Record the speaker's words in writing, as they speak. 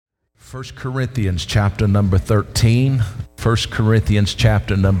1 Corinthians chapter number 13. 1 Corinthians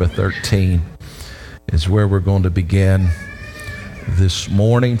chapter number 13 is where we're going to begin this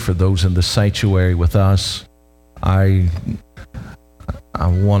morning. For those in the sanctuary with us, I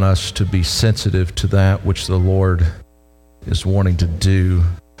want us to be sensitive to that which the Lord is wanting to do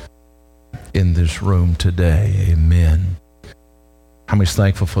in this room today. Amen. How many is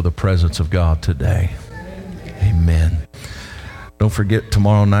thankful for the presence of God today? Amen. Don't forget,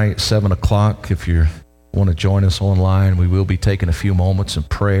 tomorrow night, 7 o'clock, if you want to join us online, we will be taking a few moments of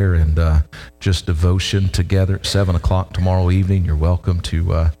prayer and just devotion together at 7 o'clock tomorrow evening. You're welcome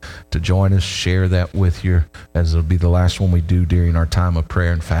to join us, share that with you, as it'll be the last one we do during our time of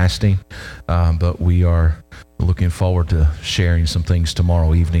prayer and fasting. But we are looking forward to sharing some things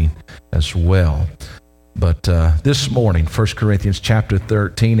tomorrow evening as well. But this morning, 1 Corinthians chapter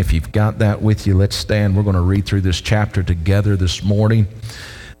 13, if you've got that with you, let's stand. We're going to read through this chapter together this morning.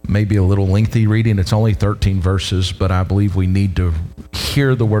 Maybe a little lengthy reading. It's only 13 verses, but I believe we need to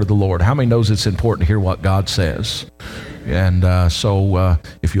hear the word of the Lord. How many knows it's important to hear what God says? And so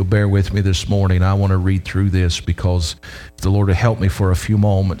if you'll bear with me this morning, I want to read through this because the Lord will help me for a few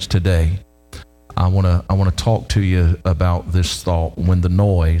moments today. I want to talk to you about this thought: when the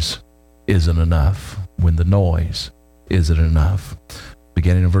noise isn't enough. When the noise isn't enough.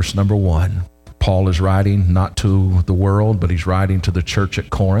 Beginning in verse number 1, Paul is writing not to the world, but he's writing to the church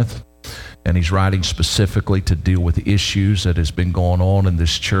at Corinth. And he's writing specifically to deal with issues that has been going on in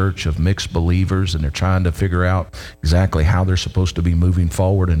this church of mixed believers, and they're trying to figure out exactly how they're supposed to be moving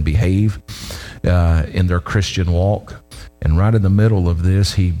forward and behave in their Christian walk. And right in the middle of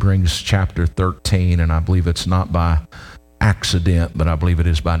this, he brings chapter 13, and I believe it's not by accident, but I believe it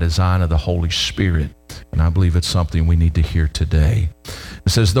is by design of the Holy Spirit. And I believe it's something we need to hear today. It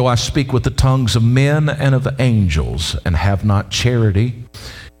says, though I speak with the tongues of men and of angels and have not charity,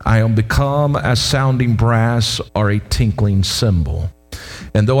 I am become as sounding brass or a tinkling cymbal.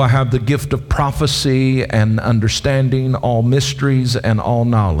 And though I have the gift of prophecy and understanding all mysteries and all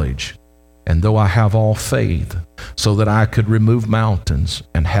knowledge, and though I have all faith so that I could remove mountains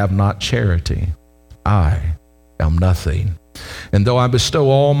and have not charity, I am nothing. And though I bestow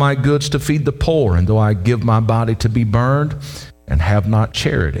all my goods to feed the poor, and though I give my body to be burned and have not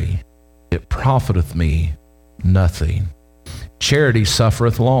charity, it profiteth me nothing. Charity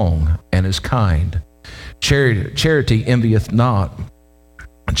suffereth long and is kind. Charity envieth not.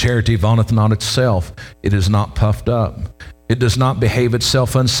 Charity vaunteth not itself. It is not puffed up. It does not behave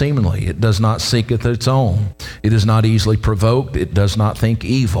itself unseemly. It does not seeketh its own. It is not easily provoked. It does not think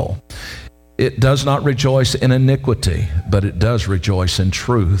evil. It does not rejoice in iniquity, but it does rejoice in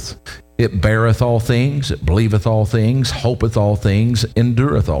truth. It beareth all things, it believeth all things, hopeth all things,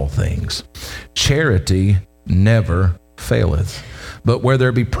 endureth all things. Charity never faileth. But where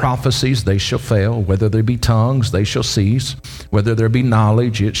there be prophecies, they shall fail. Whether there be tongues, they shall cease. Whether there be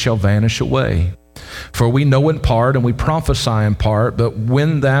knowledge, it shall vanish away. For we know in part and we prophesy in part, but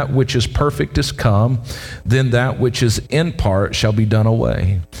when that which is perfect is come, then that which is in part shall be done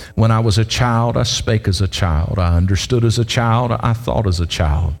away. When I was a child, I spake as a child. I understood as a child. I thought as a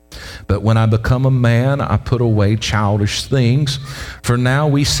child. But when I become a man, I put away childish things. For now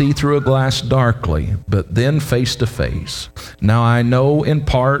we see through a glass darkly, but then face to face. Now I know in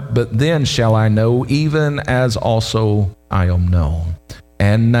part, but then shall I know, even as also I am known.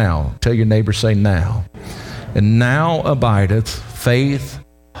 And now, tell your neighbor, say now. And now abideth faith,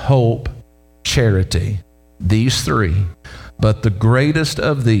 hope, charity. These three. But the greatest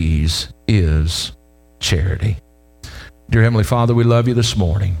of these is charity. Dear Heavenly Father, we love you this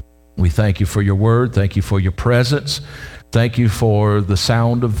morning. We thank you for your word. Thank you for your presence. Thank you for the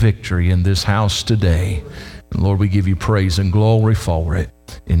sound of victory in this house today. And Lord, we give you praise and glory for it.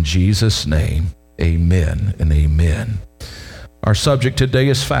 In Jesus' name, amen and amen. Our subject today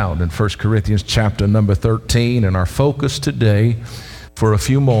is found in 1 Corinthians chapter number 13, and our focus today for a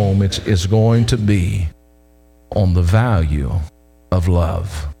few moments is going to be on the value of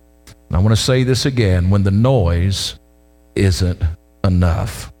love. And I want to say this again: when the noise isn't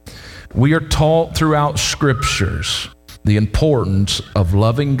enough. We are taught throughout scriptures the importance of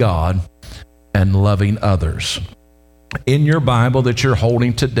loving God and loving others. In your Bible that you're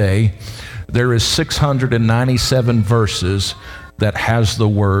holding today, there is 697 verses that has the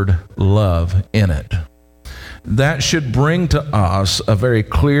word love in it. That should bring to us a very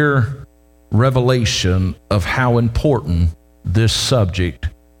clear revelation of how important this subject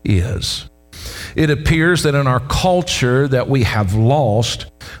is. It appears that in our culture that we have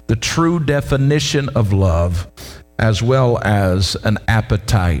lost the true definition of love as well as an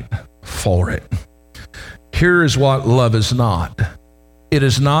appetite for it. Here is what love is not. it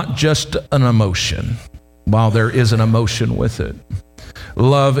is not just an emotion, while there is an emotion with it.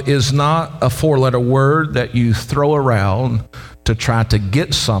 Love is not a four-letter word that you throw around to try to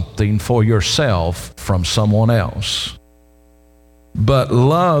get something for yourself from someone else. But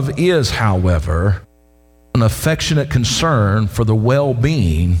love is, however, an affectionate concern for the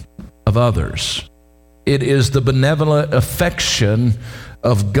well-being of others. It is the benevolent affection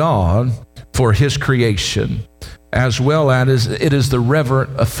of God for His creation, as well as it is the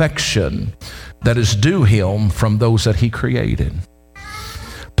reverent affection that is due Him from those that He created.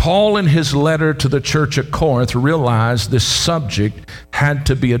 Paul, in his letter to the church at Corinth, realized this subject had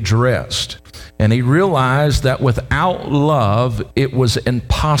to be addressed. And he realized that without love, it was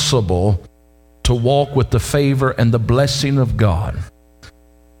impossible to walk with the favor and the blessing of God.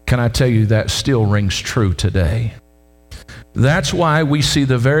 Can I tell you that still rings true today? That's why we see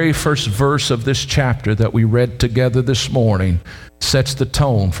the very first verse of this chapter that we read together this morning sets the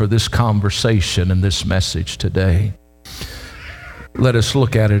tone for this conversation and this message today. Let us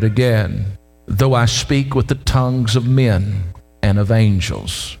look at it again. Though I speak with the tongues of men and of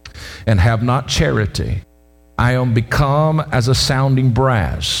angels, and have not charity, I am become as a sounding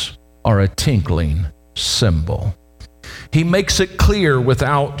brass or a tinkling cymbal. He makes it clear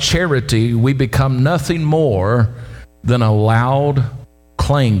without charity, we become nothing more than a loud,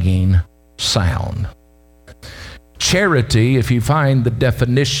 clanging sound. Charity, if you find the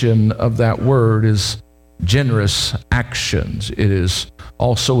definition of that word, is generous actions. It is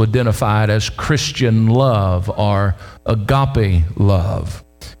also identified as Christian love or agape love.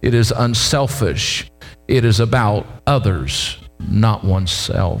 It is unselfish. It is about others, not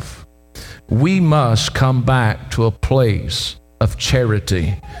oneself. We must come back to a place of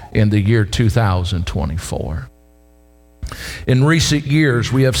charity in the year 2024. In recent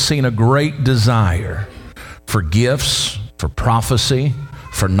years, we have seen a great desire for gifts, for prophecy,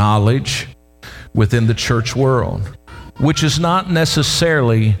 for knowledge within the church world, which is not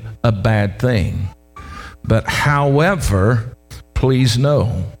necessarily a bad thing. But however, please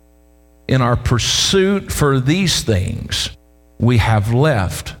know, in our pursuit for these things, we have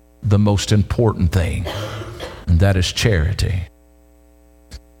left the most important thing, and that is charity.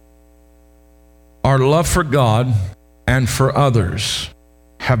 Our love for God and for others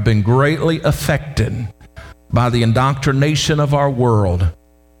have been greatly affected by the indoctrination of our world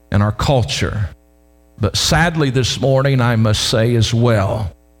and our culture. But sadly this morning, I must say as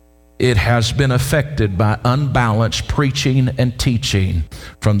well, it has been affected by unbalanced preaching and teaching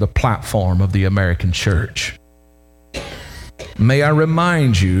from the platform of the American church. May I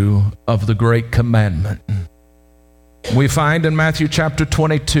remind you of the great commandment. We find in Matthew chapter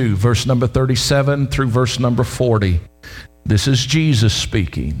 22, verse number 37 through verse number 40. This is Jesus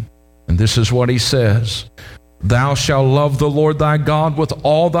speaking, and this is what He says. Thou shalt love the Lord thy God with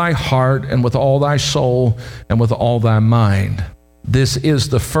all thy heart and with all thy soul and with all thy mind. This is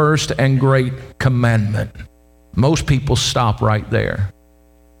the first and great commandment. Most people stop right there.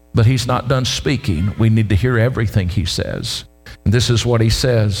 But He's not done speaking. We need to hear everything He says. And this is what He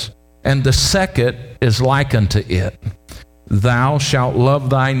says. And the second is like unto it. Thou shalt love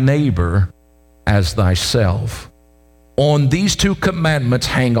thy neighbor as thyself. On these two commandments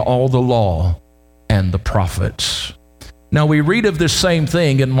hang all the law and the prophets. Now we read of this same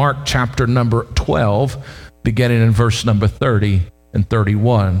thing in Mark chapter number 12, beginning in verse number 30 and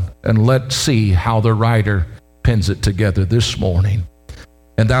 31. And let's see how the writer pins it together this morning.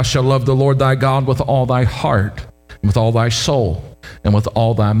 And thou shalt love the Lord thy God with all thy heart, and with all thy soul, and with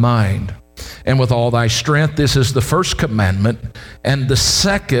all thy mind, and with all thy strength. This is the first commandment. And the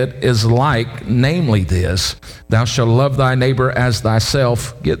second is like, namely this, thou shalt love thy neighbor as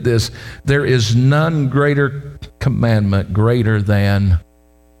thyself. Get this, there is none greater commandment greater than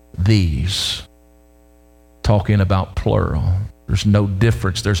these. Talking about plural. There's no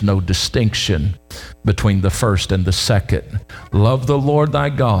difference, there's no distinction between the first and the second. Love the Lord thy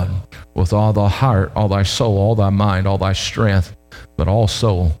God with all thy heart, all thy soul, all thy mind, all thy strength. But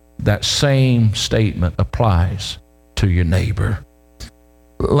also, that same statement applies to your neighbor.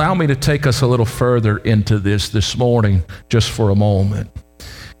 Allow me to take us a little further into this morning, just for a moment.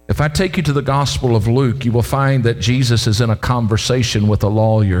 If I take you to the Gospel of Luke, you will find that Jesus is in a conversation with a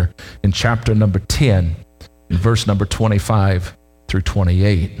lawyer in chapter number 10, in verse number 25 through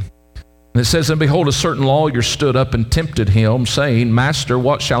 28. And it says, And behold, a certain lawyer stood up and tempted him, saying, Master,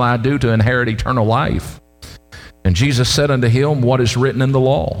 what shall I do to inherit eternal life? And Jesus said unto him, What is written in the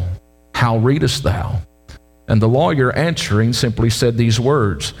law? How readest thou? And the lawyer answering simply said these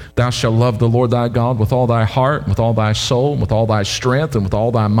words, Thou shalt love the Lord thy God with all thy heart, with all thy soul, with all thy strength, and with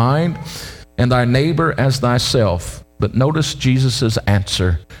all thy mind, and thy neighbor as thyself. But notice Jesus'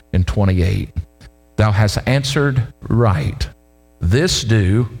 answer in 28. Thou hast answered right. This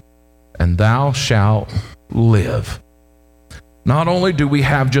do, and thou shalt live. Not only do we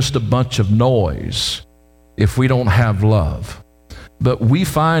have just a bunch of noise if we don't have love, but we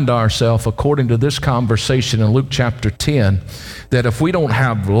find ourselves, according to this conversation in Luke chapter 10, that if we don't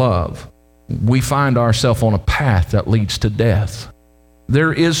have love, we find ourselves on a path that leads to death.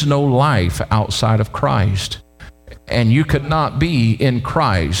 There is no life outside of Christ, and you could not be in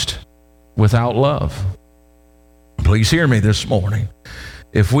Christ without love. Please hear me this morning.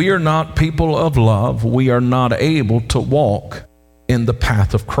 If we are not people of love, we are not able to walk in the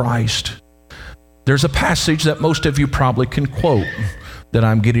path of Christ. There's a passage that most of you probably can quote that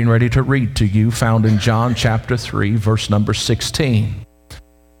I'm getting ready to read to you, found in John chapter 3, verse number 16.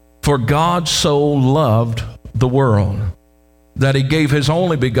 For God so loved the world that he gave his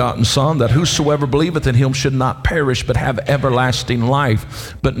only begotten Son, that whosoever believeth in him should not perish, but have everlasting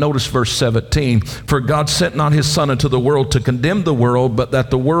life. But notice verse 17, for God sent not his Son into the world to condemn the world, but that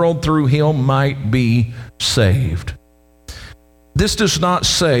the world through him might be saved. This does not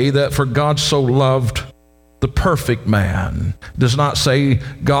say that for God so loved the perfect man. Does not say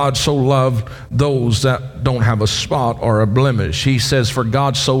God so loved those that don't have a spot or a blemish. He says for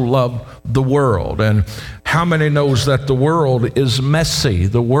God so loved the world. And how many knows that the world is messy?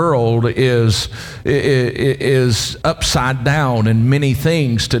 The world is upside down in many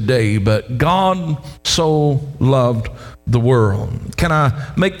things today, but God so loved the world. Can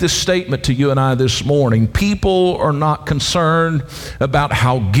I make this statement to you and I this morning? People are not concerned about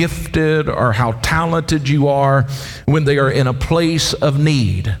how gifted or how talented you are when they are in a place of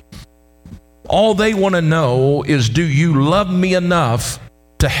need. All they want to know is, do you love me enough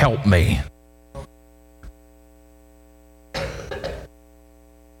to help me?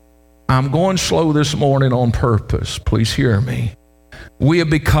 I'm going slow this morning on purpose. Please hear me. We have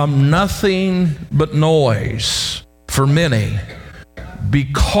become nothing but noise for many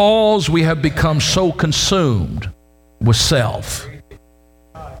because we have become so consumed with self.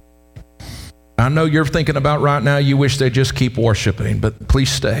 I know you're thinking about right now, you wish they'd just keep worshiping, but please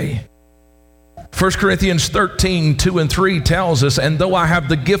stay. 1 Corinthians 13, 2 and 3 tells us, and though I have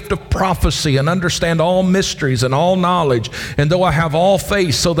the gift of prophecy and understand all mysteries and all knowledge, and though I have all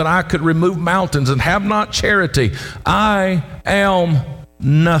faith so that I could remove mountains and have not charity, I am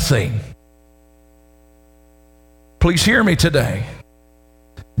nothing. Please hear me today.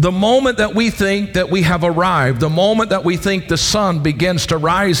 The moment that we think that we have arrived, the moment that we think the sun begins to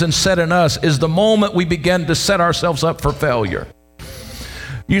rise and set in us, is the moment we begin to set ourselves up for failure.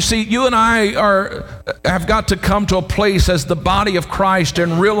 You see, you and I have got to come to a place as the body of Christ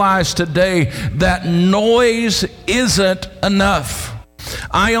and realize today that noise isn't enough.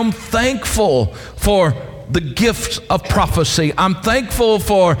 I am thankful for the gifts of prophecy. I'm thankful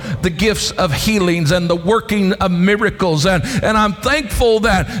for the gifts of healings and the working of miracles. And I'm thankful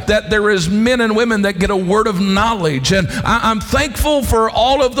that there is men and women that get a word of knowledge. And I'm thankful for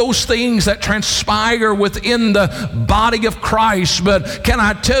all of those things that transpire within the body of Christ. But can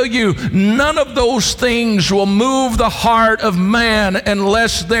I tell you, none of those things will move the heart of man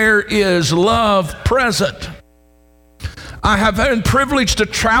unless there is love present. I have been privileged to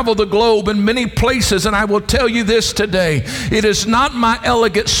travel the globe in many places, and I will tell you this today. It is not my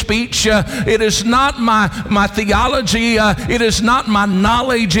elegant speech. It is not my theology. It is not my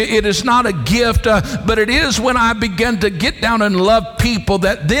knowledge. It is not a gift. But it is when I begin to get down and love people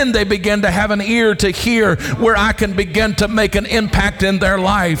that then they begin to have an ear to hear where I can begin to make an impact in their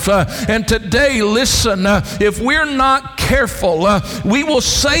life. And today, listen, if we're not careful, we will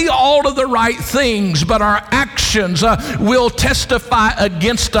say all of the right things, but our actions will testify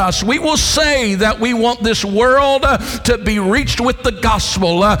against us. We will say that we want this world to be reached with the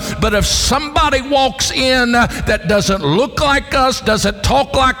gospel, but if somebody walks in that doesn't look like us, doesn't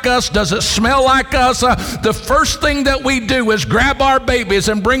talk like us, doesn't smell like us, the first thing that we do is grab our babies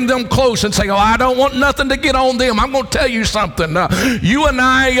and bring them close and say, oh, I don't want nothing to get on them. I'm going to tell you something. You and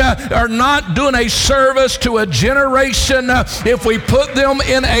I are not doing a service to a generation if we put them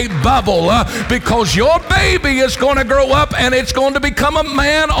in a bubble, because your baby is going to grow up and it's going to become a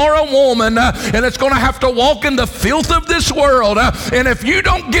man or a woman, and it's going to have to walk in the filth of this world. And if you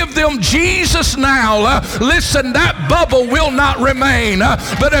don't give them Jesus now, listen, that bubble will not remain.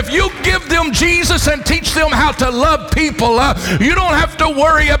 But if you give them Jesus and teach them how to love people, you don't have to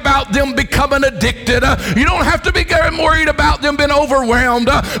worry about them becoming addicted. You don't have to be worried about them being overwhelmed,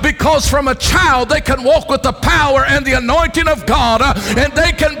 because from a child they can walk with the power and the anointing of God, and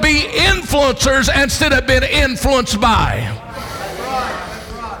they can be influencers instead of being influenced by.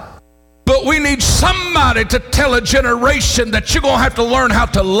 But we need somebody to tell a generation that you're going to have to learn how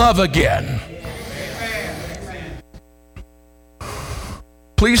to love again.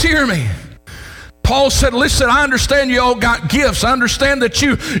 Please hear me. Paul said, listen, I understand you all got gifts. I understand that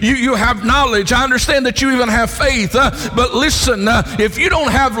you have knowledge. I understand that you even have faith. But listen, if you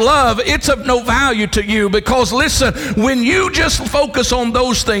don't have love, it's of no value to you, because listen, when you just focus on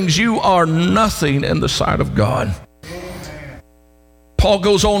those things, you are nothing in the sight of God. Paul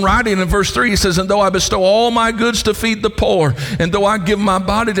goes on writing in verse 3, he says, and though I bestow all my goods to feed the poor, and though I give my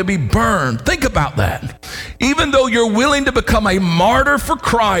body to be burned. Think about that. Even though you're willing to become a martyr for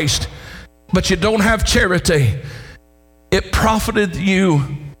Christ, but you don't have charity, it profited you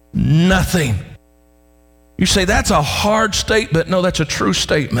nothing. You say, that's a hard statement. No, that's a true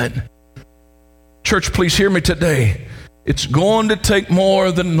statement. Church, please hear me today. It's going to take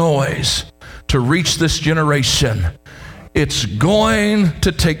more than noise to reach this generation. It's going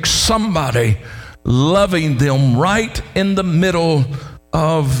to take somebody loving them right in the middle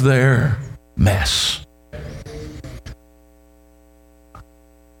of their mess.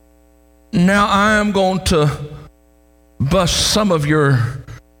 Now I am going to bust some of your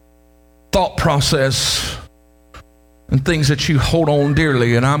thought process and things that you hold on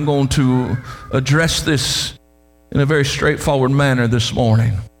dearly, and I'm going to address this in a very straightforward manner this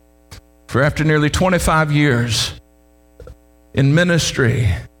morning. For after nearly 25 years in ministry,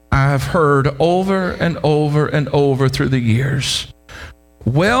 I have heard over and over and over through the years,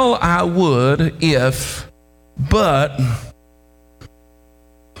 well, I would if, but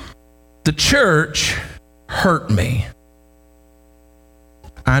the church hurt me.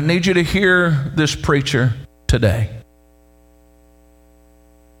 I need you to hear this preacher today.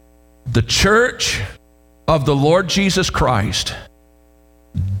 The church of the Lord Jesus Christ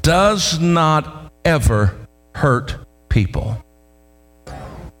does not ever hurt people.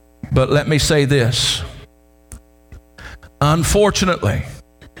 But let me say this. Unfortunately,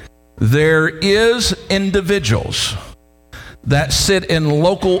 there is individuals that sit in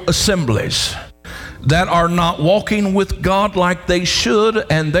local assemblies that are not walking with God like they should,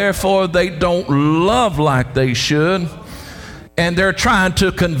 and therefore they don't love like they should, and they're trying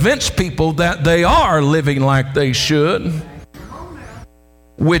to convince people that they are living like they should,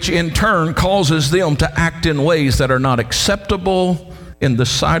 which in turn causes them to act in ways that are not acceptable in the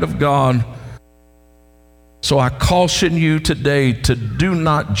sight of God. So I caution you today to do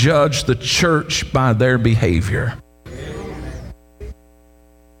not judge the church by their behavior.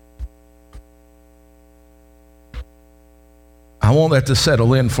 I want that to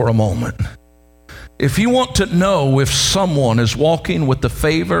settle in for a moment. If you want to know if someone is walking with the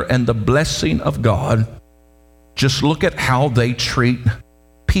favor and the blessing of God, just look at how they treat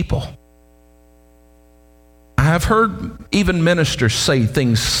people. I have heard even ministers say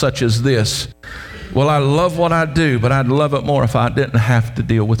things such as this: well, I love what I do, but I'd love it more if I didn't have to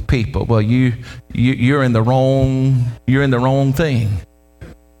deal with people. Well, you're in the wrong thing.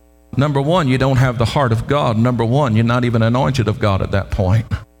 Number one, you don't have the heart of God. Number one, you're not even anointed of God at that point.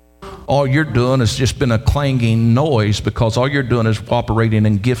 All you're doing has just been a clanging noise, because all you're doing is operating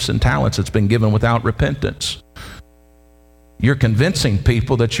in gifts and talents that's been given without repentance. You're convincing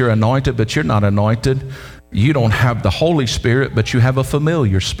people that you're anointed, but you're not anointed. You don't have the Holy Spirit, but you have a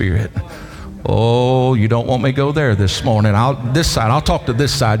familiar spirit. Oh, you don't want me to go there this morning. I'll talk to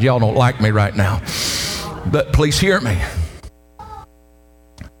this side. Y'all don't like me right now. But please hear me.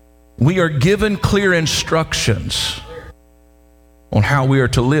 We are given clear instructions on how we are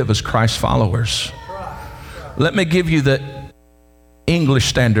to live as Christ followers. Let me give you the English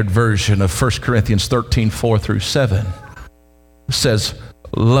Standard Version of 1 Corinthians 13, 4 through 7. It says,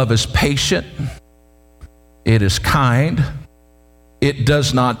 love is patient, it is kind, it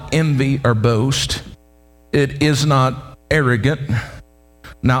does not envy or boast, it is not arrogant.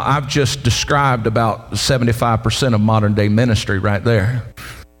 Now, I've just described about 75% of modern day ministry right there.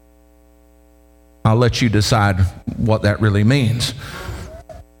 I'll let you decide what that really means.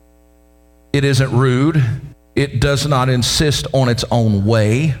 It isn't rude. It does not insist on its own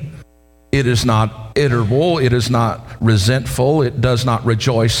way. It is not irritable. It is not resentful. It does not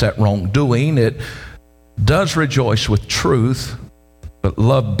rejoice at wrongdoing. It does rejoice with truth. But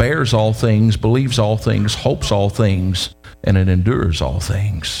love bears all things, believes all things, hopes all things, and it endures all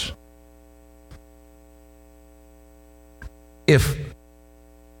things. If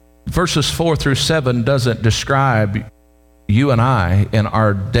verses 4 through 7 doesn't describe you and I in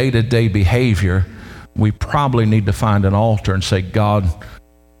our day-to-day behavior, we probably need to find an altar and say, God,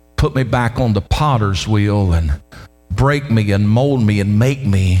 put me back on the potter's wheel and break me and mold me and make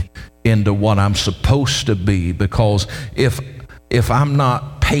me into what I'm supposed to be. Because if I'm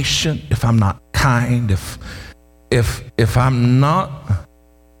not patient, if I'm not kind, if I'm not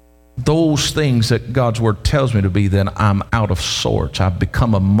those things that God's word tells me to be, then I'm out of sorts. I've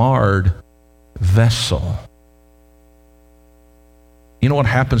become a marred vessel. You know what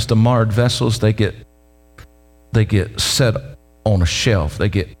happens to marred vessels? They get set on a shelf. They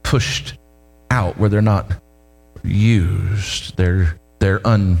get pushed out where they're not used. They're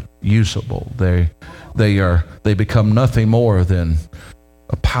unusable. They become nothing more than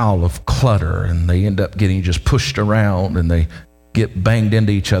a pile of clutter, and they end up getting just pushed around, and they get banged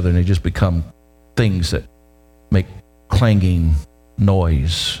into each other, and they just become things that make clanging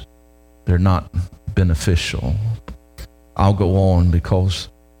noise. They're not beneficial. I'll go on because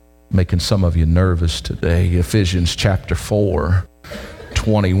making some of you nervous today. Ephesians chapter 4,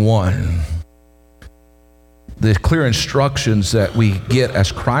 21. The clear instructions that we get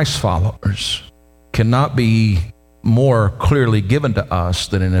as Christ followers cannot be more clearly given to us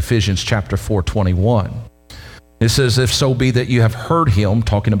than in Ephesians chapter 4, 21. It says, if so be that you have heard him,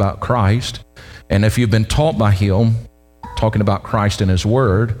 talking about Christ, and if you've been taught by him, talking about Christ and his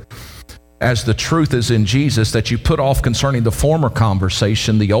word, as the truth is in Jesus, that you put off concerning the former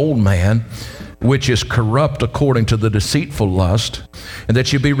conversation, the old man, which is corrupt according to the deceitful lust, and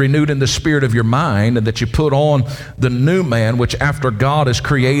that you be renewed in the spirit of your mind, and that you put on the new man, which after God is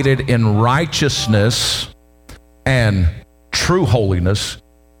created in righteousness and true holiness.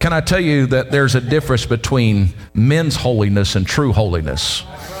 Can I tell you that there's a difference between men's holiness and true holiness?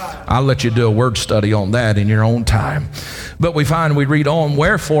 I'll let you do a word study on that in your own time. But we read on,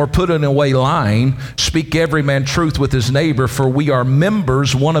 wherefore putting away lying, speak every man truth with his neighbor, for we are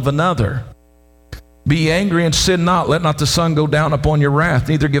members one of another. Be angry and sin not. Let not the sun go down upon your wrath,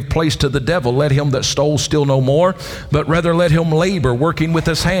 neither give place to the devil. Let him that stole steal no more, but rather let him labor, working with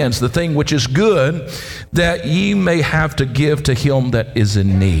his hands the thing which is good, that ye may have to give to him that is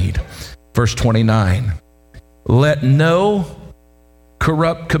in need. Verse 29, let no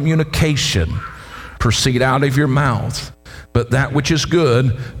corrupt communication proceed out of your mouth, but that which is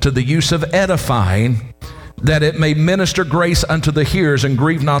good to the use of edifying, that it may minister grace unto the hearers, and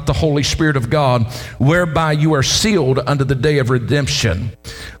grieve not the Holy Spirit of God, whereby you are sealed unto the day of redemption.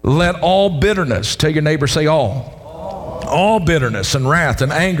 Let all bitterness, tell your neighbor, say all bitterness and wrath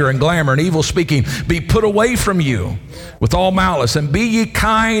and anger and glamour and evil speaking be put away from you with all malice, and be ye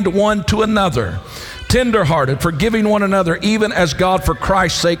kind one to another, tenderhearted, forgiving one another, even as God for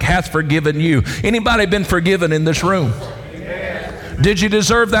Christ's sake hath forgiven you. Anybody been forgiven in this room? Did you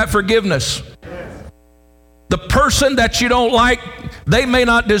deserve that forgiveness? The person that you don't like, they may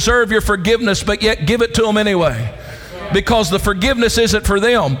not deserve your forgiveness, but yet give it to them anyway. Because the forgiveness isn't for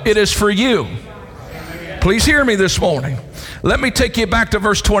them, it is for you. Please hear me this morning. Let me take you back to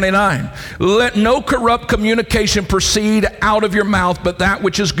verse 29. Let no corrupt communication proceed out of your mouth, but that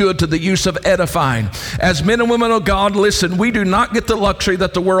which is good to the use of edifying. As men and women of God, listen, we do not get the luxury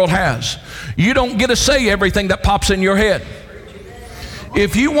that the world has. You don't get to say everything that pops in your head.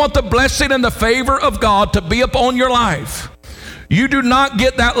 If you want the blessing and the favor of God to be upon your life, you do not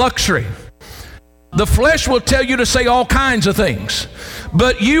get that luxury. The flesh will tell you to say all kinds of things.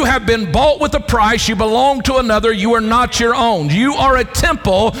 But you have been bought with a price. You belong to another. You are not your own. You are a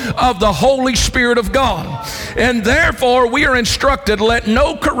temple of the Holy Spirit of God. And therefore, we are instructed, let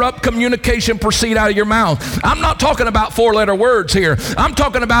no corrupt communication proceed out of your mouth. I'm not talking about four-letter words here. I'm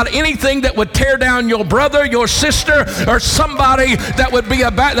talking about anything that would tear down your brother, your sister, or somebody that would be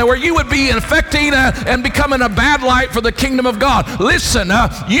where you would be infecting and becoming a bad light for the kingdom of God. Listen,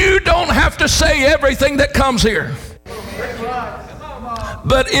 you don't have to say everything that comes here.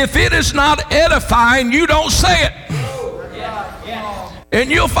 But if it is not edifying, you don't say it.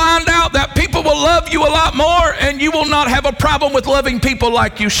 And you'll find out that people will love you a lot more, and you will not have a problem with loving people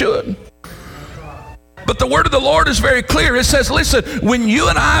like you should. But the word of the Lord is very clear. It says, listen, when you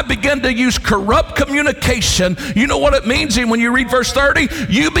and I begin to use corrupt communication, you know what it means? And when you read verse 30,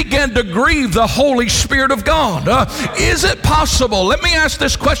 you begin to grieve the Holy Spirit of God. Is it possible? Let me ask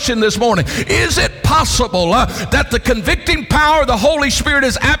this question this morning. Is it possible that the convicting power of the Holy Spirit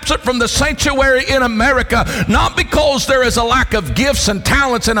is absent from the sanctuary in America, not because there is a lack of gifts and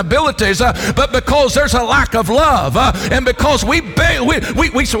talents and abilities, but because there's a lack of love, and because we say,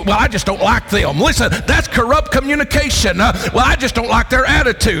 well, I just don't like them. Listen, that's corrupt communication. Well, I just don't like their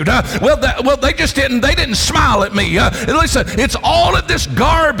attitude. They didn't smile at me. Listen, it's all of this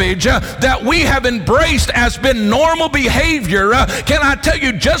garbage that we have embraced as been normal behavior. Can I tell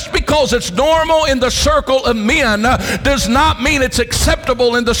you, just because it's normal in the circle of men does not mean it's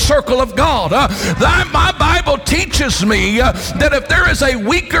acceptable in the circle of God. My Bible teaches me that if there is a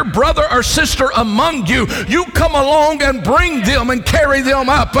weaker brother or sister among you, you come along and bring them and carry them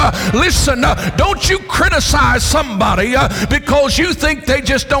up. Listen, don't you criticize somebody because you think they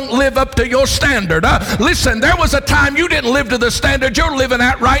just don't live up to your standard. Listen, there was a time you didn't live to the standard you're living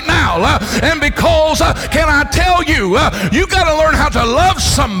at right now. And because, can I tell you, you got to learn how to love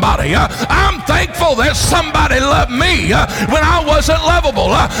somebody. I'm thankful that somebody loved me when I wasn't lovable.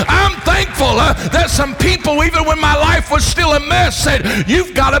 I'm thankful that some people, even when my life was still a mess, said,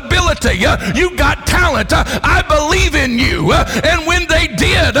 you've got ability, you've got talent, I believe in you. And when they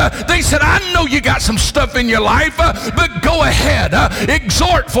did, they said, I know you got some stuff in your life, but go ahead,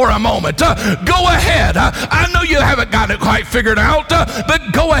 exhort for a moment. Go ahead. I know you haven't got it quite figured out,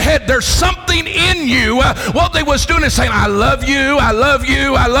 but go ahead. There's something in you. What they was doing is saying, I love you, I love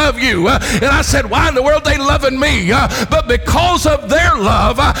you, I love you. And I said, why in the world they loving me? But because of their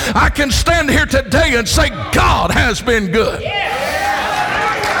love, I can stand here today and say, God has been good.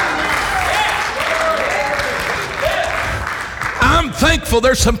 I'm thankful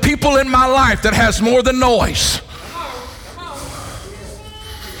there's some people in my life that has more than noise.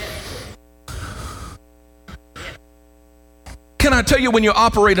 Can I tell you, when you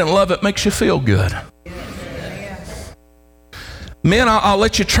operate in love, it makes you feel good. Men, I'll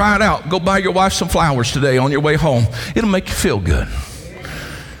let you try it out. Go buy your wife some flowers today on your way home. It'll make you feel good.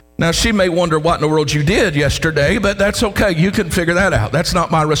 Now, she may wonder what in the world you did yesterday, but that's okay. You can figure that out. That's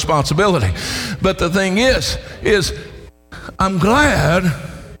not my responsibility. But the thing is I'm glad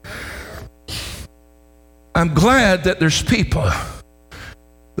that there's people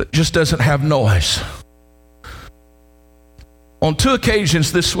that just doesn't have noise. On 2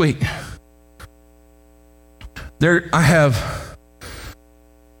 occasions this week, I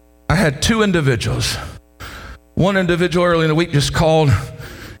had 2 individuals. One individual early in the week just called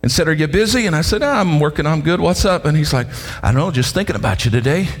and said, are you busy? And I said, I'm working, I'm good, what's up? And he's like, I don't know, just thinking about you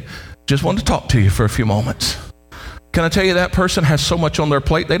today. Just wanted to talk to you for a few moments. Can I tell you, that person has so much on their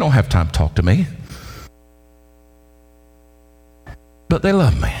plate, they don't have time to talk to me. But they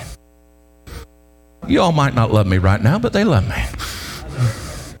love me. You all might not love me right now, but they love me.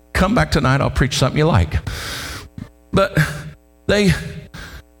 Come back tonight, I'll preach something you like. But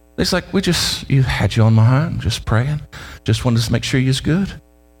it's like, you had you on my mind, just praying. Just wanted to make sure you're good.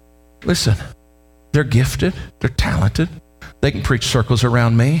 Listen, they're gifted, they're talented. They can preach circles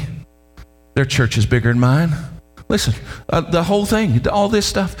around me. Their church is bigger than mine. Listen, the whole thing, all this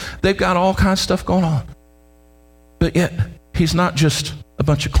stuff, they've got all kinds of stuff going on. But yet, he's not just a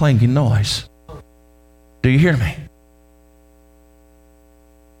bunch of clanging noise. Do you hear me?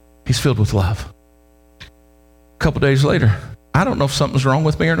 He's filled with love. A couple days later, I don't know if something's wrong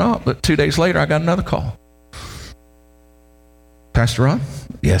with me or not, but 2 days later, I got another call. Pastor Ron?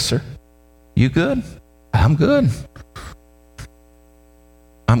 Yes, sir. You good? I'm good.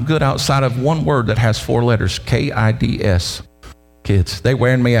 I'm good outside of one word that has 4 letters, K-I-D-S. Kids, they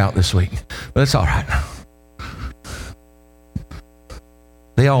wearing me out this week, but it's all right.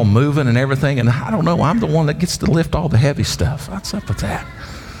 They all moving and everything, and I don't know, I'm the one that gets to lift all the heavy stuff. What's up with that?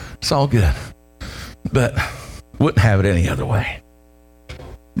 It's all good. But wouldn't have it any other way.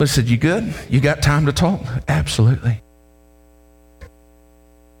 But I said, you good? You got time to talk? Absolutely.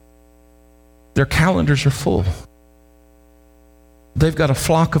 Their calendars are full. They've got a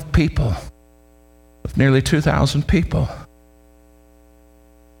flock of people, of nearly 2,000 people.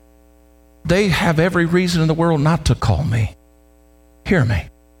 They have every reason in the world not to call me. Hear me.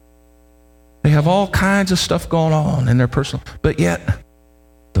 They have all kinds of stuff going on in their personal, but yet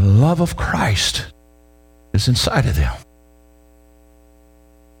the love of Christ is inside of them.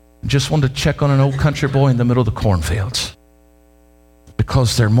 Just wanted to check on an old country boy in the middle of the cornfields,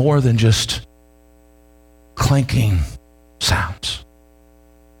 because they're more than just clanking sounds.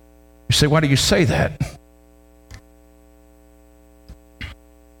 You say, why do you say that?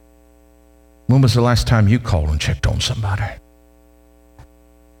 When was the last time you called and checked on somebody?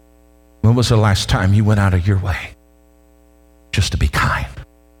 When was the last time you went out of your way just to be kind?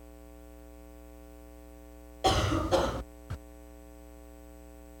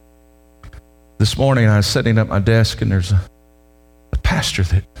 This morning I was sitting at my desk, and there's a pastor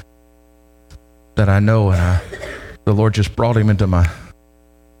that I know, and the Lord just brought him into my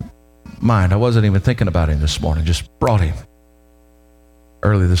mind. I wasn't even thinking about him this morning, just brought him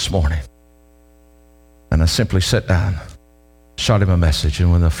early this morning. And I simply sat down, shot him a message,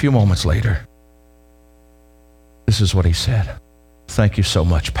 and when a few moments later, this is what he said. Thank you so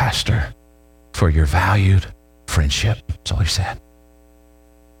much, Pastor, for your valued friendship. That's all he said.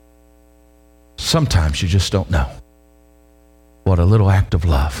 Sometimes you just don't know what a little act of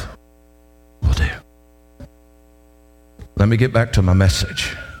love will do. Let me get back to my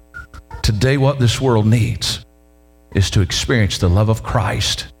message. Today, what this world needs is to experience the love of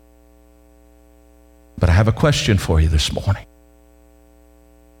Christ. But I have a question for you this morning.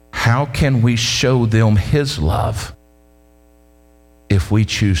 How can we show them His love if we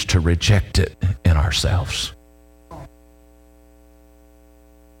choose to reject it in ourselves?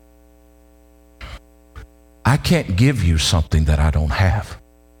 I can't give you something that I don't have.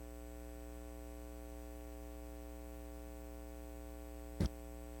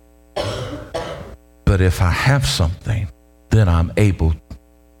 But if I have something, then I'm able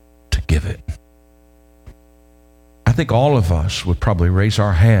to give it. I think all of us would probably raise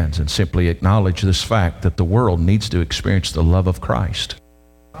our hands and simply acknowledge this fact that the world needs to experience the love of Christ.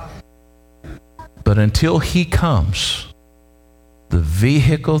 But until He comes, the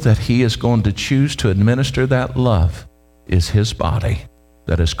vehicle that He is going to choose to administer that love is His body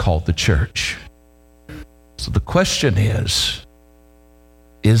that is called the church. So the question is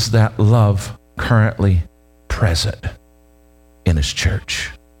that love currently present in His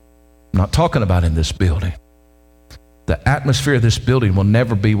church? I'm not talking about in this building. The atmosphere of this building will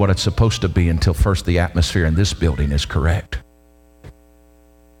never be what it's supposed to be until first the atmosphere in this building is correct.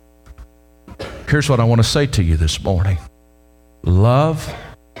 Here's what I want to say to you this morning. Love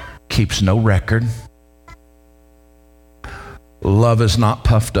keeps no record. Love is not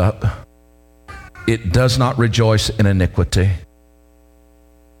puffed up. It does not rejoice in iniquity,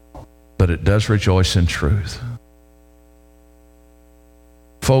 but it does rejoice in truth.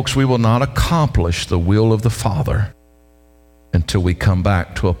 Folks, we will not accomplish the will of the Father until we come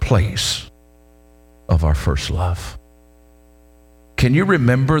back to a place of our first love. Can you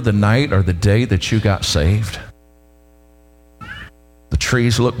remember the night or the day that you got saved? The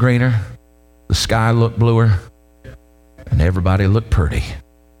trees looked greener, the sky looked bluer, and everybody looked pretty.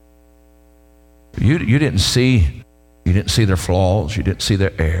 You didn't see their flaws, you didn't see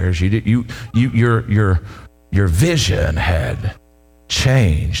their errors, your vision had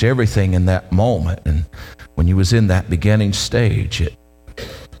changed everything in that moment. And when you was in that beginning stage,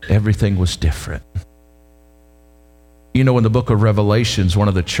 everything was different. You know, in the book of Revelations, one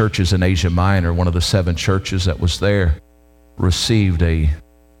of the churches in Asia Minor, one of the 7 churches that was there, received a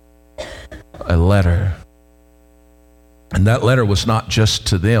letter. And that letter was not just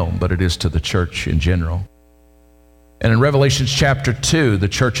to them, but it is to the church in general. And in Revelation chapter 2, the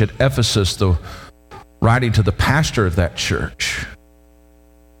church at Ephesus, the writing to the pastor of that church,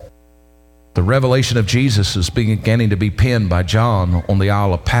 the revelation of Jesus is beginning to be penned by John on the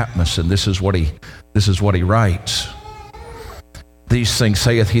Isle of Patmos, and this is what he writes. These things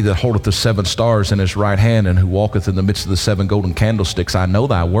saith he that holdeth the 7 stars in his right hand, and who walketh in the midst of the 7 golden candlesticks. I know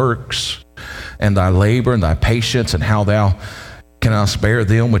thy works, and thy labor, and thy patience, and how thou canst bear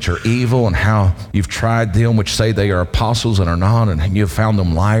them which are evil, and how you've tried them which say they are apostles and are not, and you have found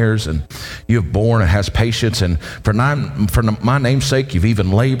them liars, and you have borne and has patience, and for my name's sake you've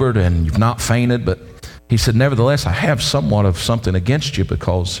even labored, and you've not fainted. But he said, nevertheless, I have somewhat of something against you,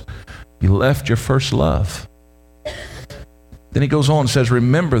 because you left your first love. Then he goes on and says,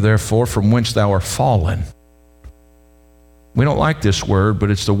 remember therefore from whence thou art fallen. We don't like this word,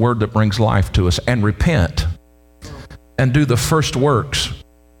 but it's the word that brings life to us. And repent, and do the first works,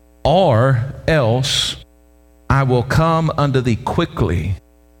 or else I will come unto thee quickly,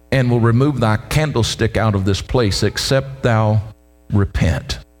 and will remove thy candlestick out of this place, except thou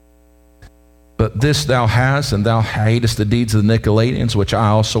repent. But this thou hast, and thou hatest the deeds of the Nicolaitans, which I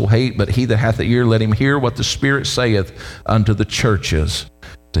also hate. But he that hath the ear, let him hear what the Spirit saith unto the churches.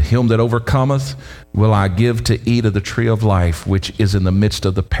 To him that overcometh will I give to eat of the tree of life, which is in the midst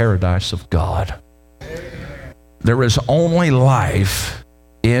of the paradise of God. There is only life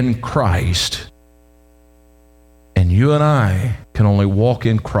in Christ, and you and I can only walk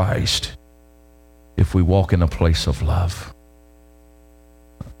in Christ if we walk in a place of love.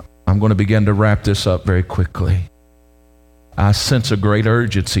 I'm going to begin to wrap this up very quickly. I sense a great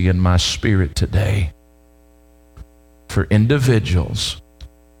urgency in my spirit today for individuals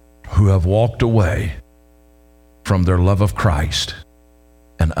who have walked away from their love of Christ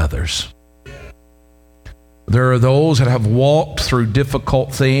and others. There are those that have walked through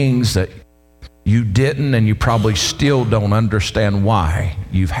difficult things that you didn't, and you probably still don't understand why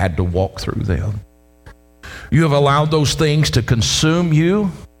you've had to walk through them. You have allowed those things to consume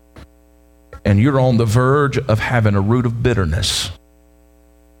you, and you're on the verge of having a root of bitterness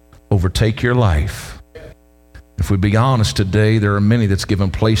overtake your life. If we be honest today, there are many that's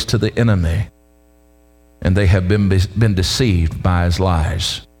given place to the enemy, and they have been deceived by his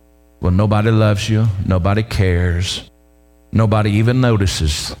lies. Well, nobody loves you. Nobody cares. Nobody even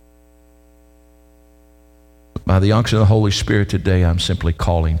notices. By the unction of the Holy Spirit today, I'm simply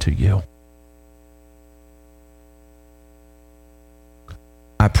calling to you.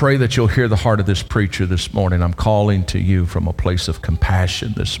 I pray that you'll hear the heart of this preacher this morning. I'm calling to you from a place of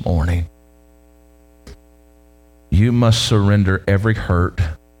compassion this morning. You must surrender every hurt,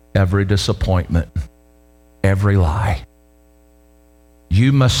 every disappointment, every lie.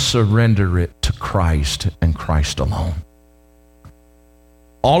 You must surrender it to Christ and Christ alone.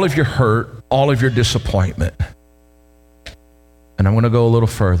 All of your hurt, all of your disappointment, and I'm going to go a little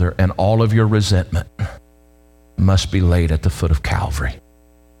further, and all of your resentment must be laid at the foot of Calvary.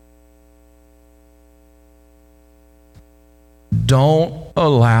 Don't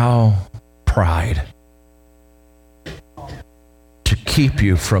allow pride to keep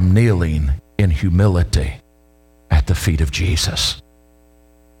you from kneeling in humility at the feet of Jesus.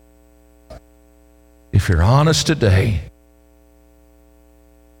 If you're honest today,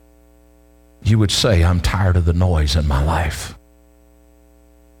 you would say, I'm tired of the noise in my life.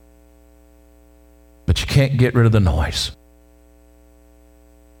 But you can't get rid of the noise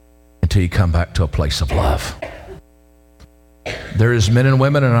until you come back to a place of love. There is men and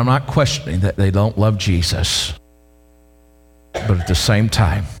women, and I'm not questioning that they don't love Jesus. But at the same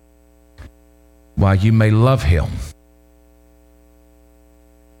time, while you may love him,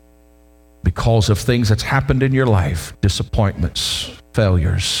 because of things that's happened in your life, disappointments,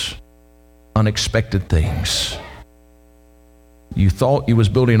 failures, unexpected things, you thought you was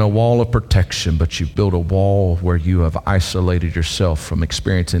building a wall of protection, but you've built a wall where you have isolated yourself from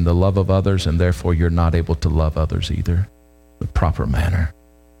experiencing the love of others, and therefore you're not able to love others either in the proper manner.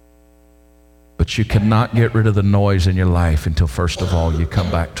 But you cannot get rid of the noise in your life until, first of all, you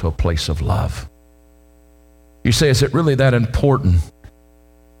come back to a place of love. You say, is it really that important?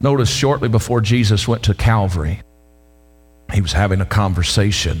 Notice shortly before Jesus went to Calvary, he was having a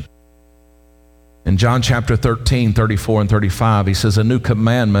conversation. In John chapter 13, 34 and 35, he says, a new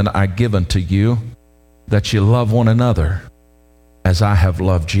commandment I give unto you, that you love one another as I have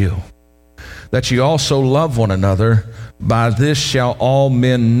loved you. That you also love one another. By this shall all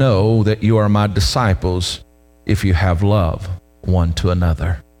men know that you are my disciples, if you have love one to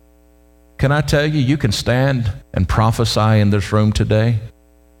another. Can I tell you, you can stand and prophesy in this room today.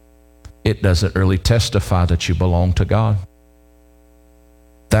 It doesn't really testify that you belong to God.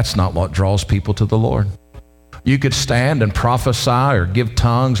 That's not what draws people to the Lord. You could stand and prophesy or give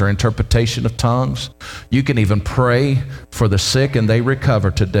tongues or interpretation of tongues. You can even pray for the sick and they recover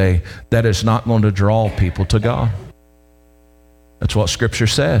today. That is not going to draw people to God. That's what Scripture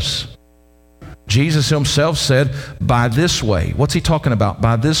says. Jesus himself said, by this way, what's he talking about?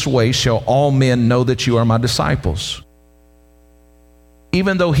 By this way shall all men know that you are my disciples.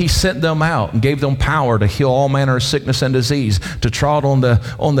 Even though he sent them out and gave them power to heal all manner of sickness and disease, to trod on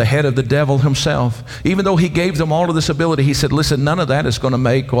the head of the devil himself, even though he gave them all of this ability, he said, listen, none of that is going to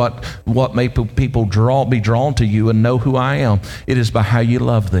make what make people be drawn to you and know who I am. It is by how you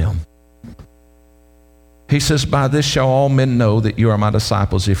love them. He says, by this shall all men know that you are my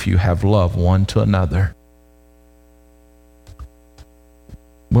disciples, if you have love one to another.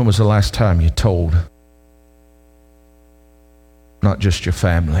 When was the last time you told not just your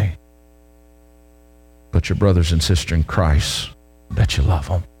family, but your brothers and sisters in Christ that you love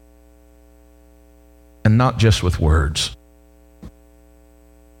them? And not just with words,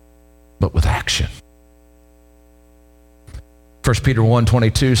 but with action. 1 Peter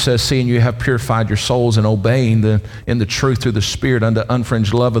 1:22 says, seeing you have purified your souls in obeying in the truth through the Spirit unto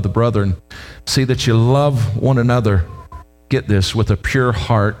unfringed love of the brethren, see that you love one another, get this, with a pure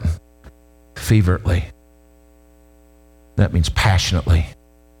heart, fervently. That means passionately,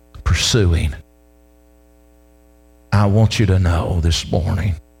 pursuing. I want you to know this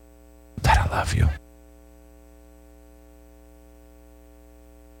morning that I love you.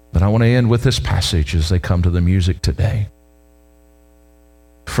 But I want to end with this passage as they come to the music today.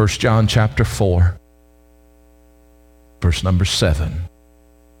 1 John chapter 4, verse number 7,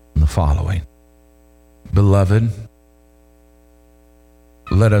 and the following. Beloved,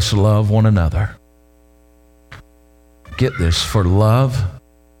 let us love one another. Get this, for love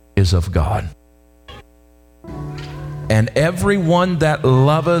is of God. And everyone that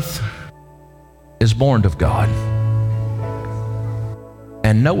loveth is born of God,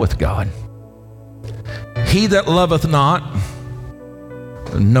 and knoweth God. He that loveth not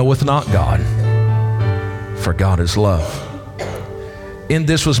knoweth not God, for God is love. In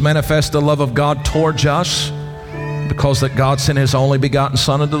this was manifest the love of God towards us, because that God sent his only begotten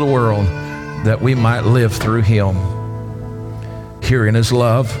Son into the world, that we might live through him. Herein is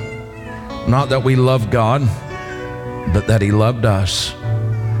love, Not that we love God, but that he loved us,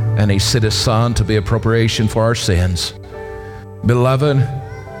 and he sent his Son to be a propitiation for our sins. Beloved,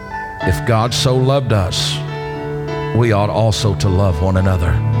 if God so loved us, we ought also to love one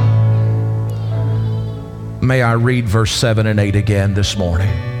another. May I read verse 7 and 8 again this morning.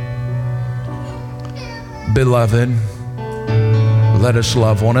 Beloved, let us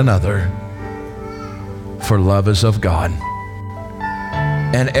love one another, for love is of God.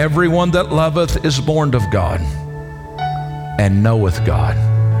 And everyone that loveth is born of God, and knoweth God.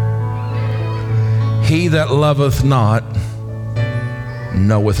 He that loveth not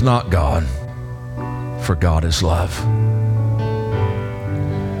knoweth not God, for God is love.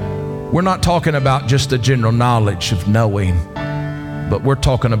 We're not talking about just the general knowledge of knowing, but we're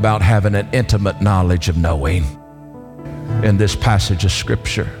talking about having an intimate knowledge of knowing in this passage of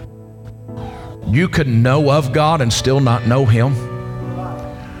Scripture. You can know of God and still not know him.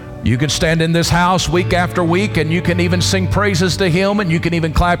 You can stand in this house week after week, and you can even sing praises to him, and you can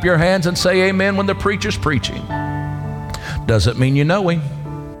even clap your hands and say amen when the preacher's preaching. Doesn't mean you know him.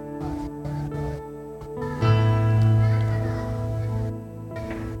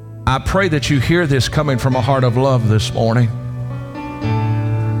 I pray that you hear this coming from a heart of love this morning.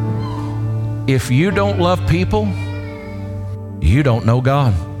 If you don't love people, you don't know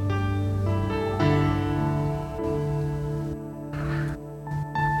God.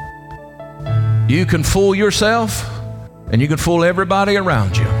 You can fool yourself, and you can fool everybody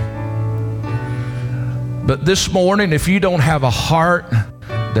around you. But this morning, if you don't have a heart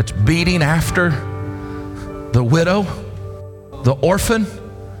that's beating after the widow, the orphan,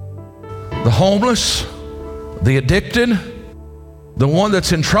 the homeless, the addicted, the one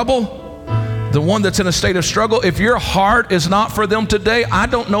that's in trouble, the one that's in a state of struggle, if your heart is not for them today, I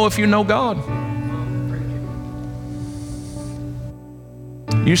don't know if you know God.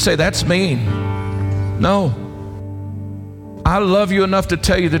 You say, that's mean. No. I love you enough to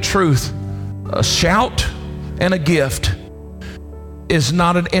tell you the truth. A shout and a gift is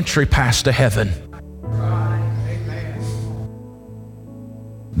not an entry pass to heaven.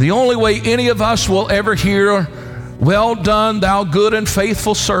 The only way any of us will ever hear, well done, thou good and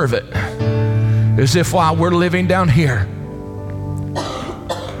faithful servant, is if while we're living down here,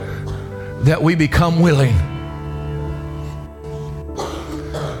 that we become willing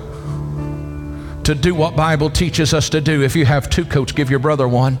to do what Bible teaches us to do. If you have two coats, give your brother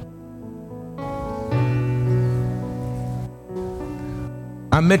one.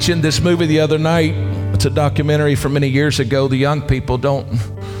 I mentioned this movie the other night. It's a documentary from many years ago. The young people don't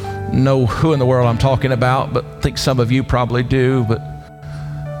know who in the world I'm talking about, but I think some of you probably do. But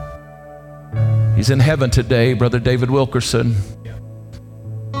he's in heaven today, Brother David Wilkerson.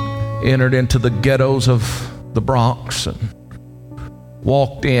 Entered into the ghettos of the Bronx and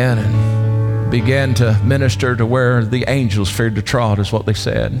walked in and began to minister to where the angels feared to trod, is what they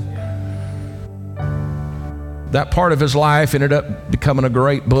said. That part of his life ended up becoming a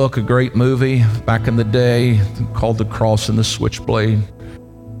great book, a great movie back in the day called The Cross and the Switchblade.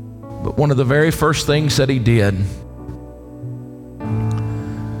 But one of the very first things that he did,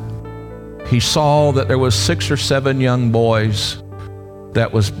 he saw that there was 6 or 7 young boys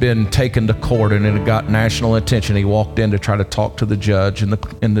that was been taken to court, and it had got national attention. He walked in to try to talk to the judge in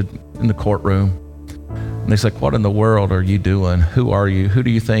the courtroom. And he's like, what in the world are you doing? Who are you? Who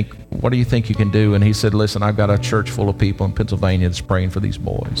do you think? What do you think you can do? And he said, listen, I've got a church full of people in Pennsylvania that's praying for these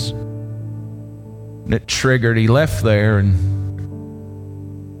boys. And it triggered. He left there and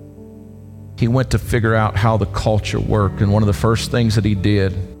he went to figure out how the culture worked. And one of the first things that he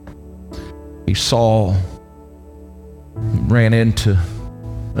did, he ran into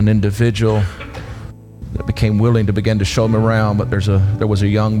an individual that became willing to begin to show him around. But there was a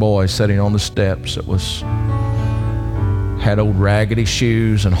young boy sitting on the steps that had old raggedy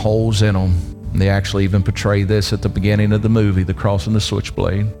shoes and holes in them. And they actually even portray this at the beginning of the movie, The Cross and the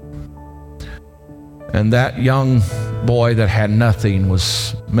Switchblade. And that young boy that had nothing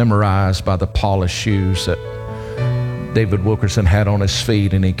was memorized by the polished shoes that David Wilkerson had on his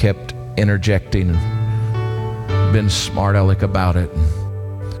feet, and he kept interjecting and being smart aleck about it.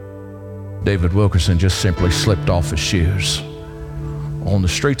 David Wilkerson just simply slipped off his shoes on the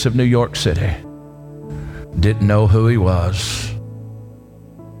streets of New York City, didn't know who he was,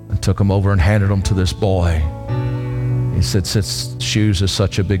 and took him over and handed him to this boy. He said, since shoes is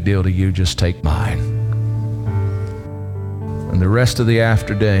such a big deal to you, just take mine. And the rest of the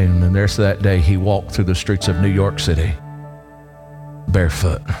afternoon and the rest of that day, he walked through the streets of New York City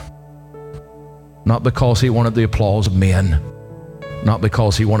barefoot. Not because he wanted the applause of men, not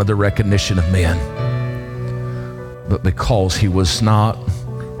because he wanted the recognition of men, but because he was not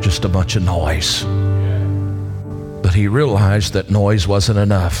just a bunch of noise. But he realized that noise wasn't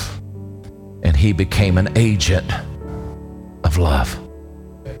enough, and he became an agent of love.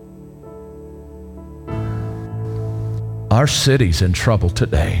 Our city's in trouble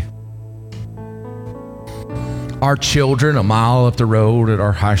today. Our children a mile up the road at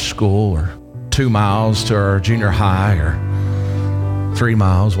our high school, or 2 miles to our junior high, or 3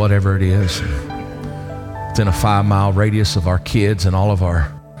 miles, whatever it is. Within a 5-mile radius of our kids and all of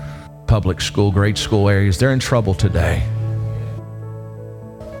our public school, grade school areas, they're in trouble today.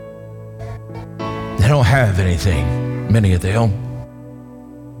 They don't have anything, many of them,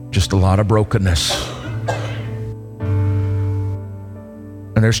 just a lot of brokenness.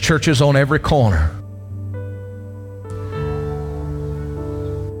 And there's churches on every corner.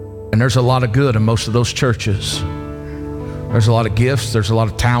 And there's a lot of good in most of those churches. There's a lot of gifts, there's a lot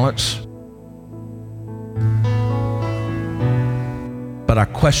of talents. But I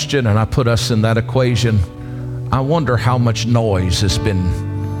question, and I put us in that equation, I wonder how much noise has been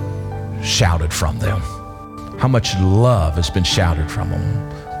shouted from them. How much love has been shouted from them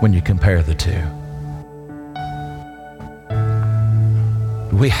when you compare the two.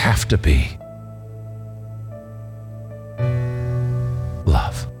 We have to be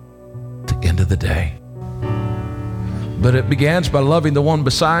love at the end of the day. But it begins by loving the one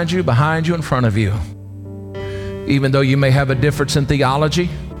beside you, behind you, in front of you. Even though you may have a difference in theology,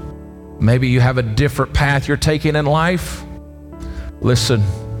 maybe you have a different path you're taking in life. Listen,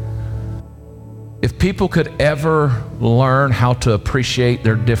 if people could ever learn how to appreciate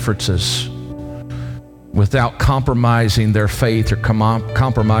their differences without compromising their faith or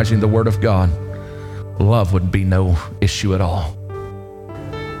compromising the Word of God, love would be no issue at all.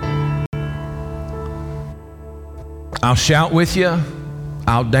 I'll shout with you,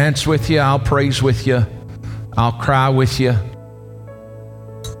 I'll dance with you, I'll praise with you, I'll cry with you,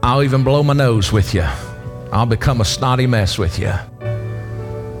 I'll even blow my nose with you, I'll become a snotty mess with you.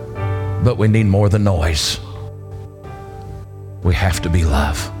 But we need more than noise. We have to be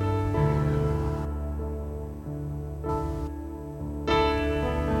love.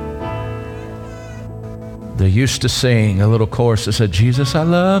 They used to sing a little chorus that said, Jesus, I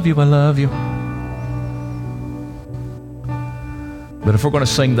love you, I love you. But if we're going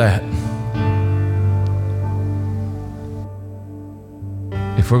to sing that,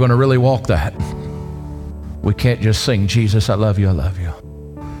 if we're going to really walk that, we can't just sing, Jesus, I love you, I love you.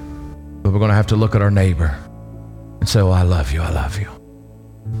 But we're going to have to look at our neighbor and say, oh, I love you, I love you.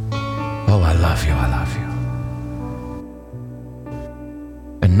 Oh, I love you, I love you.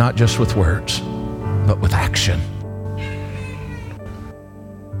 And not just with words, but with action.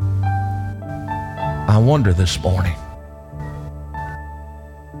 I wonder this morning,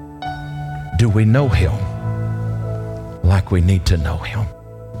 do we know him like we need to know him?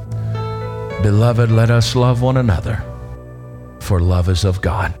 Beloved, let us love one another, for love is of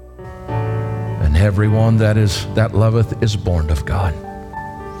God. And everyone that loveth is born of God.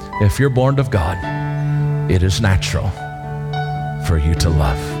 If you're born of God, it is natural for you to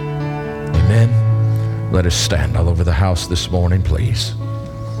love. Amen. Let us stand all over the house this morning, please.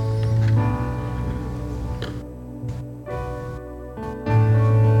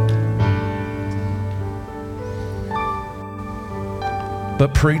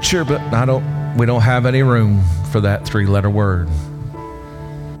 But preacher, we don't have any room for that 3-letter word.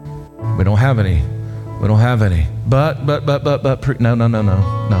 We don't have any. We don't have any. But, no.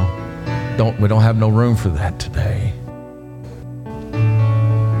 We don't have no room for that today.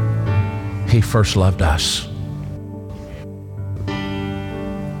 He first loved us.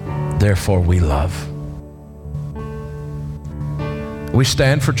 Therefore we love. We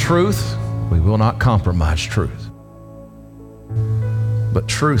stand for truth. We will not compromise truth. But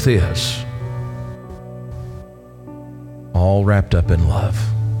truth is all wrapped up in love.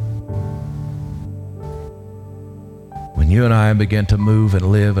 When you and I begin to move and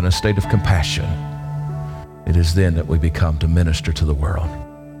live in a state of compassion, it is then that we become to minister to the world.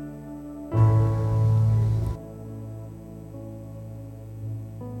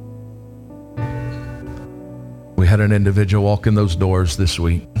 We had an individual walk in those doors this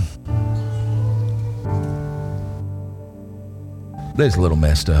week. They're a little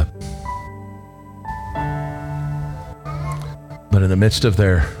messed up. But in the midst of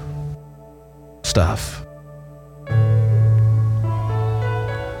their stuff,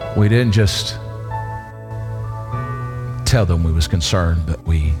 we didn't just tell them we was concerned, but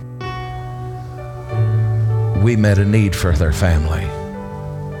we met a need for their family.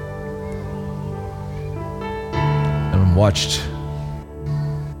 And watched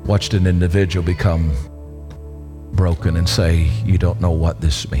an individual become broken and say, you don't know what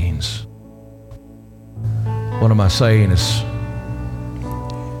this means. What am I saying is,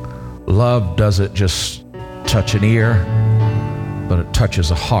 love doesn't just touch an ear, but it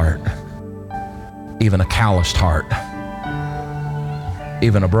touches a heart, even a calloused heart,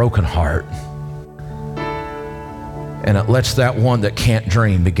 even a broken heart. And it lets that one that can't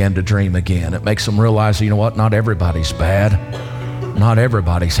dream begin to dream again. It makes them realize, you know what, not everybody's bad. Not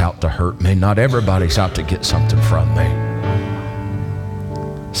everybody's out to hurt me. Not everybody's out to get something from me.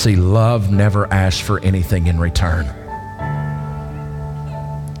 See, love never asks for anything in return.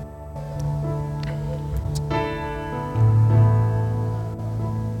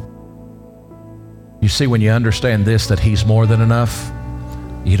 You see, when you understand this, that He's more than enough,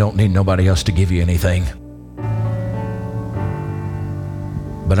 you don't need nobody else to give you anything.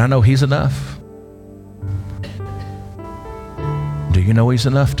 But I know He's enough. Do you know He's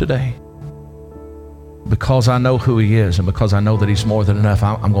enough today? Because I know who He is, and because I know that He's more than enough,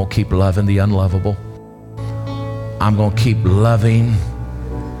 I'm going to keep loving the unlovable. I'm going to keep loving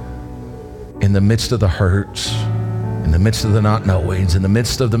in the midst of the hurts, in the midst of the not knowings, in the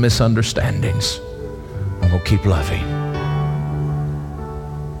midst of the misunderstandings. I'm going to keep loving.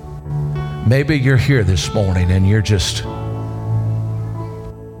 Maybe you're here this morning and you're just,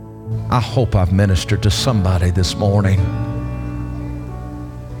 I hope I've ministered to somebody this morning.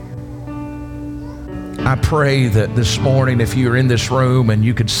 I pray that this morning, if you're in this room and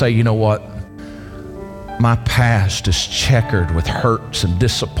you could say, you know what, my past is checkered with hurts and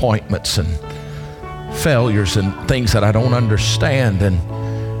disappointments and failures and things that I don't understand. And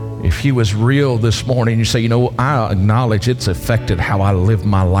if you was real this morning, you say, you know, I acknowledge it's affected how I live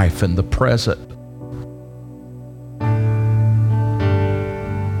my life in the present.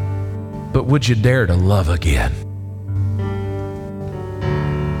 But would you dare to love again?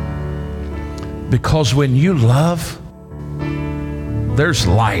 Because when you love, there's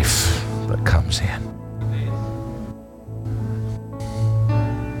life that comes in.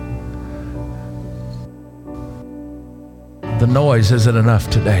 The noise isn't enough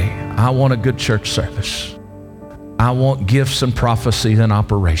today. I want a good church service. I want gifts and prophecies in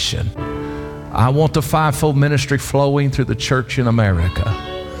operation. I want the fivefold ministry flowing through the church in America.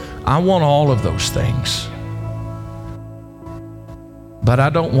 I want all of those things. But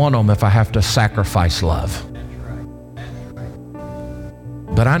I don't want them if I have to sacrifice love.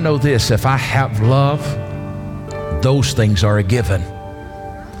 But I know this, if I have love, those things are a given.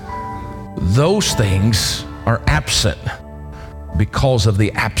 Those things are absent because of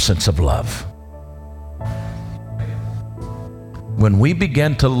the absence of love. When we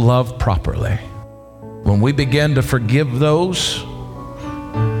begin to love properly, when we begin to forgive those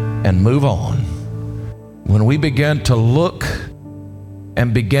and move on, when we begin to look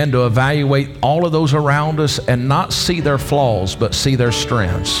and begin to evaluate all of those around us and not see their flaws, but see their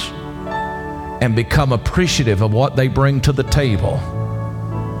strengths, and become appreciative of what they bring to the table.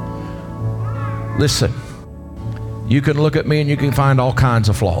 Listen, you can look at me and you can find all kinds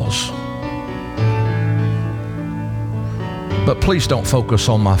of flaws. But please don't focus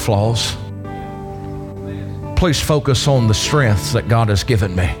on my flaws. Please focus on the strengths that God has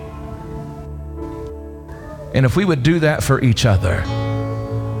given me. And if we would do that for each other,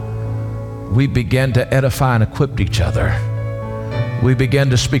 we begin to edify and equip each other. We begin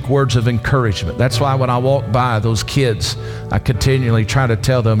to speak words of encouragement. That's why when I walk by those kids, I continually try to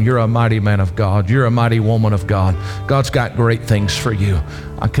tell them, you're a mighty man of God. You're a mighty woman of God. God's got great things for you.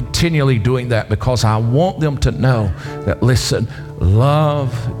 I'm continually doing that because I want them to know that, listen,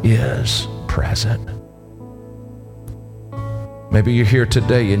 love is present. Maybe you're here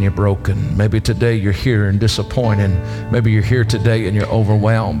today and you're broken. Maybe today you're here and disappointed. Maybe you're here today and you're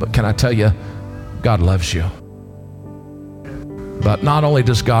overwhelmed. But can I tell you, God loves you. But not only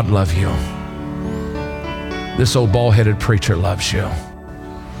does God love you, this old bald-headed preacher loves you.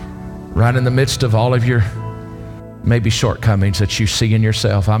 Right in the midst of all of your maybe shortcomings that you see in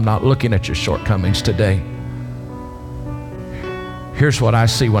yourself. I'm not looking at your shortcomings today. Here's what I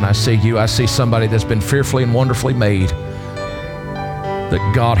see when I see you. I see somebody that's been fearfully and wonderfully made,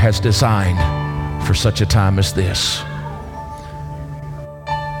 that God has designed for such a time as this.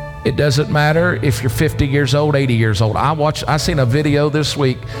 It doesn't matter if you're 50 years old, 80 years old. I seen a video this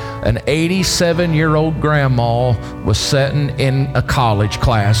week. An 87-year-old grandma was sitting in a college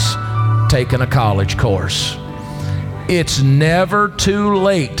class, taking a college course. It's never too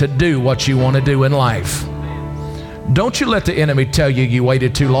late to do what you want to do in life. Don't you let the enemy tell you you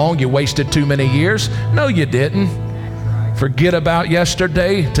waited too long, you wasted too many years. No, you didn't. Forget about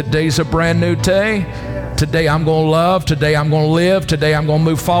yesterday. Today's a brand new day. Today I'm going to love. Today I'm going to live. Today I'm going to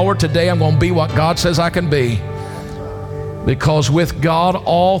move forward. Today I'm going to be what God says I can be. Because with God,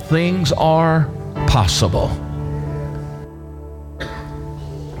 all things are possible.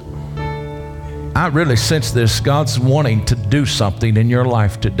 I really sense this. God's wanting to do something in your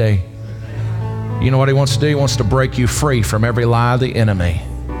life today. You know what He wants to do? He wants to break you free from every lie of the enemy.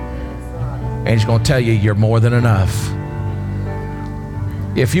 And He's going to tell you you're more than enough.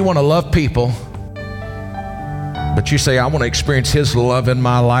 If you want to love people, but you say, I want to experience His love in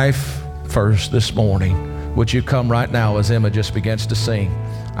my life first this morning, would you come right now as Emma just begins to sing?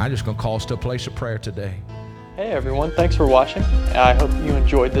 I'm just going to call us to a place of prayer today. Hey everyone, thanks for watching. I hope you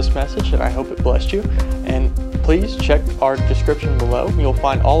enjoyed this message and I hope it blessed you. And please check our description below. You'll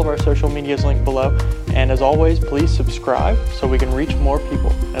find all of our social medias linked below. And as always, please subscribe so we can reach more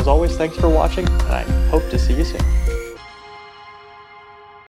people. As always, thanks for watching and I hope to see you soon.